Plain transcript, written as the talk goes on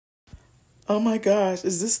Oh my gosh,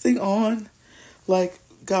 is this thing on? Like,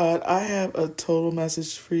 God, I have a total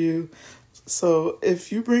message for you. So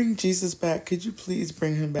if you bring Jesus back, could you please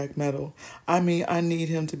bring him back metal? I mean, I need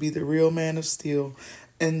him to be the real man of steel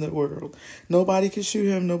in the world. Nobody can shoot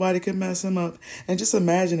him. Nobody can mess him up. And just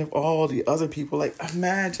imagine if all the other people, like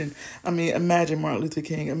imagine Martin Luther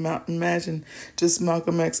King, imagine just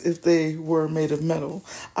Malcolm X if they were made of metal.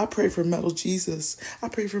 I pray for metal Jesus. I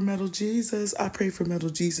pray for metal Jesus. I pray for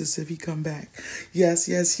metal Jesus if he come back. Yes,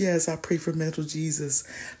 yes, yes. I pray for metal Jesus.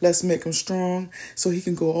 Let's make him strong so he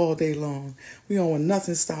can go all day long. We don't want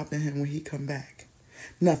nothing stopping him when he come back.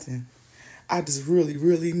 Nothing. I just really,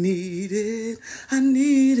 really need it. I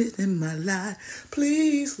need it in my life.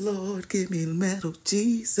 Please, Lord, give me metal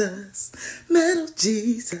Jesus. Metal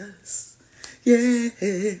Jesus.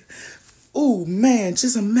 Yeah. Oh, man,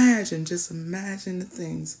 just imagine the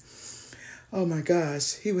things. Oh, my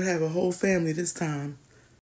gosh. He would have a whole family this time.